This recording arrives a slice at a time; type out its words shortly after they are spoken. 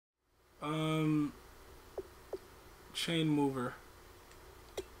chain mover.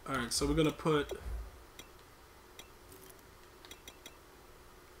 Alright, so we're gonna put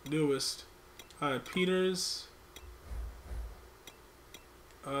newest. Alright, Peters.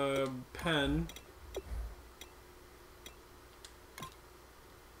 Pen.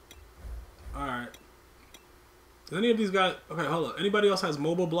 Alright. Does any of these guys... Okay, hold up. Anybody else has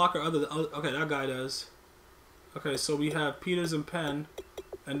mobile blocker other than... Okay, that guy does. Okay, so we have Peters and Pen.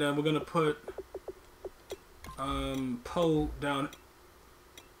 And then we're going to put... Poe down...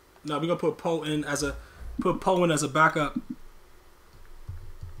 No, we're going to put Poe in as a... Put Poe in as a backup.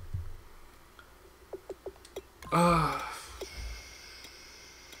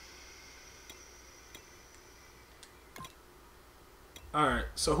 Alright,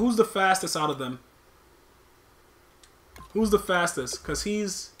 so who's the fastest out of them? Who's the fastest? Because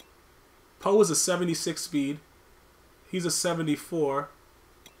he's... Poe is a 76 speed. He's a 74.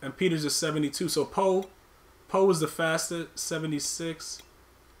 And Peter's a 72. So Poe is the fastest, 76.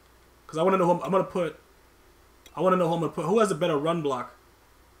 Because I want to know who I'm going to put... I want to know who I'm going to put. Who has a better run block?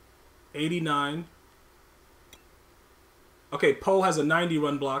 89. Okay, Poe has a 90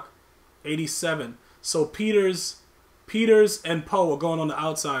 run block. 87. So Peters and Poe are going on the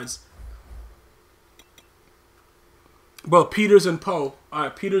outsides. Bro, Peters and Poe. All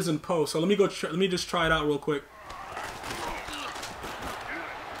right, Peters and Poe. So let me go. Let me just try it out real quick.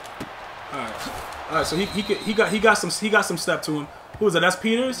 All right. So he got some step to him. Who is that? That's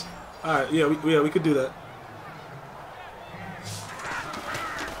Peters. All right. Yeah, we could do that.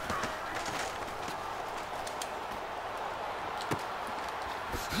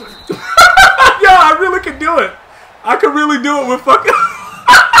 Yo, I really could do it. I could really do it with fucking...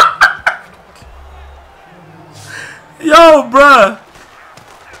 Yo, bruh.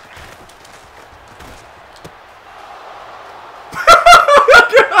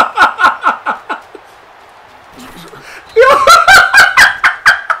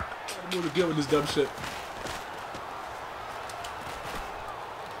 I'm gonna deal with this dumb shit.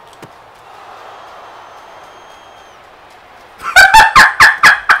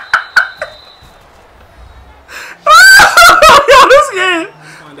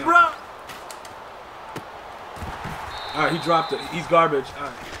 Alright, he dropped it. He's garbage.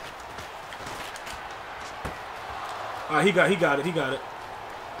 Alright, he got it. He got it.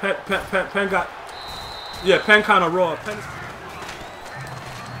 Pen got... Yeah, Pen kind of raw. Pen...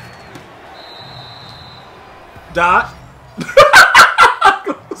 Dot.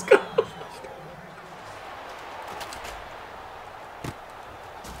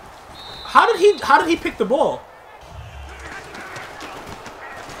 How did he pick the ball?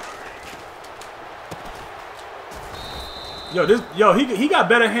 He got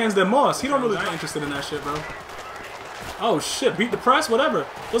better hands than Moss. He don't really not interested in that shit, bro. Oh shit, beat the press, whatever.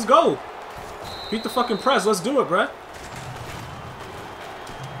 Let's go. Beat the fucking press. Let's do it, bruh.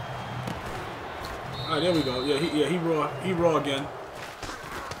 Alright, there we go. Yeah, he raw again.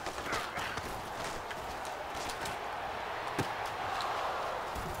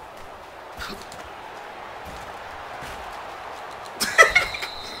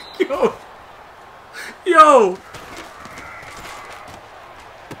 Yo.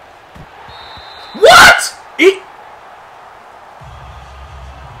 What?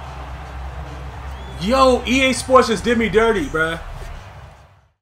 Yo, EA Sports just did me dirty, bruh.